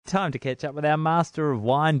time to catch up with our master of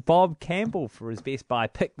wine, Bob Campbell, for his Best Buy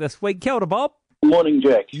pick this week. Kia ora, Bob. Morning,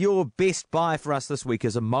 Jack. Your best buy for us this week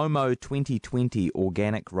is a Momo 2020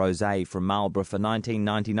 Organic Rosé from Marlborough for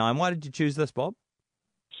 $19.99. Why did you choose this, Bob?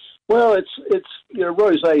 Well, it's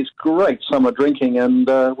rosé is great summer drinking, and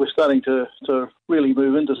we're starting to really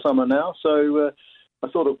move into summer now. So I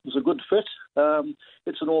thought it was a good fit.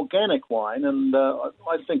 It's an organic wine, and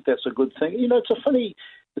I think that's a good thing. You know, it's a funny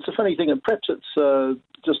thing, and perhaps it's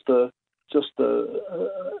just the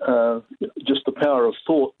power of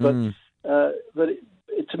thought, but.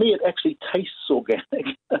 To me, it actually tastes organic.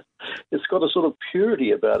 It's got a sort of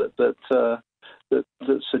purity about it that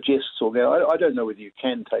suggests organic. I don't know whether you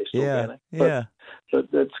can taste organic, but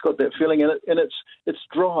it's got that feeling in it, and it's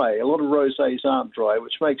dry. A lot of rosés aren't dry,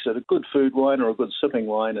 which makes it a good food wine or a good sipping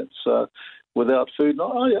wine. It's without food.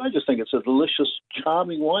 I just think it's a delicious,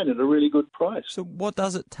 charming wine at a really good price. So what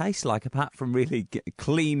does it taste like, apart from really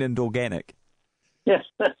clean and organic? Yeah,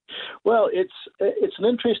 well, it's an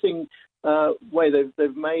interesting way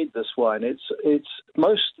they've made this wine. It's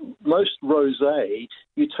most rosé.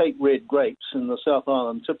 You take red grapes in the South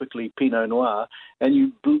Island, typically Pinot Noir, and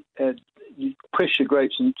you press your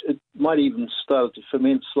grapes, and it might even start to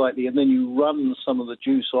ferment slightly, and then you run some of the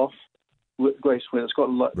juice off with grapes when it's got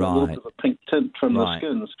a little bit of a pink tint from the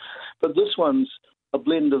skins. But this one's a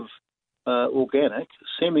blend of organic,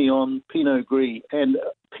 Semillon, Pinot Gris, and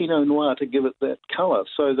Pinot Noir to give it that colour.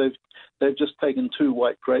 So they've just taken two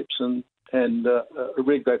white grapes and a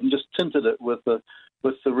red grape and just tinted it with the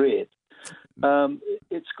red.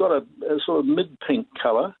 It's got a sort of mid-pink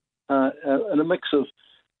colour and a mix of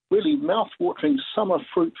really mouth-watering summer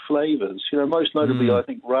fruit flavours. You know, most notably, I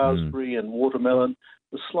think raspberry and watermelon.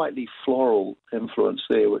 A slightly floral influence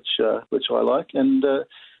there, which I like, and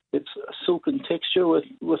it's a silken texture with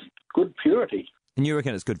good purity. And you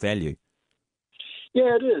reckon it's good value?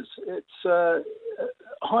 Yeah, it is. It's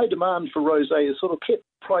high demand for rosé has sort of kept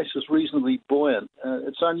prices reasonably buoyant.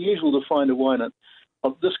 It's unusual to find a wine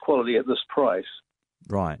of this quality at this price.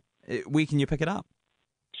 Right. Where can you pick it up?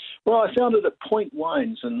 Well, I found it at Point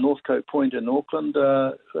Wines in Northcote Point in Auckland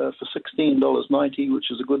for $16.90,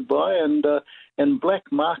 which is a good buy, and Black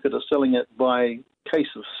Market are selling it by case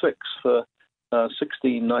of 6 for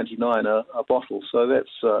 $16.99 a bottle. So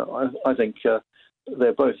that's I think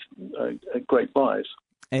they're both great buys.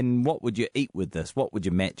 And what would you eat with this? What would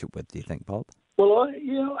you match it with, do you think, Bob? Well,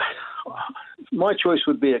 my choice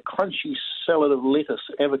would be a crunchy salad of lettuce,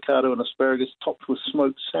 avocado, and asparagus topped with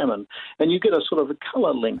smoked salmon. And you get a sort of a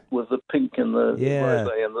colour link with the pink and the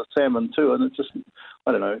rosé and the salmon too. And it just,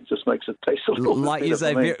 I don't know, it just makes it taste a little like bit you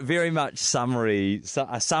better say, very much a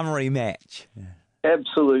summery match.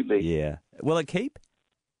 Absolutely. Yeah. Will it keep?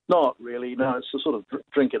 Not really. No, it's to sort of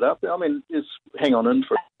drink it up. I mean, it's hang on in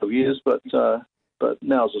for a couple of years, but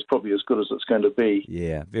now's is probably as good as it's going to be.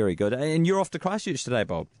 Yeah, very good. And you're off to Christchurch today,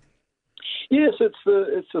 Bob? Yes, it's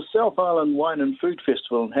the South Island Wine and Food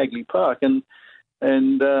Festival in Hagley Park, and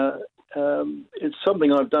it's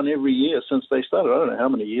something I've done every year since they started. I don't know how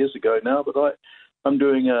many years ago now, but I'm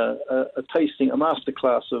doing a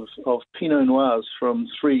masterclass of Pinot Noirs from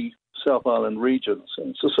 3 South Island regions. And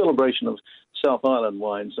it's a celebration of South Island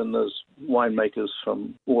wines, and there's winemakers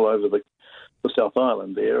from all over the South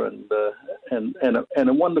Island there, and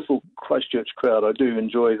a wonderful Christchurch crowd. I do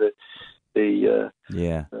enjoy the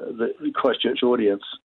Christchurch audience.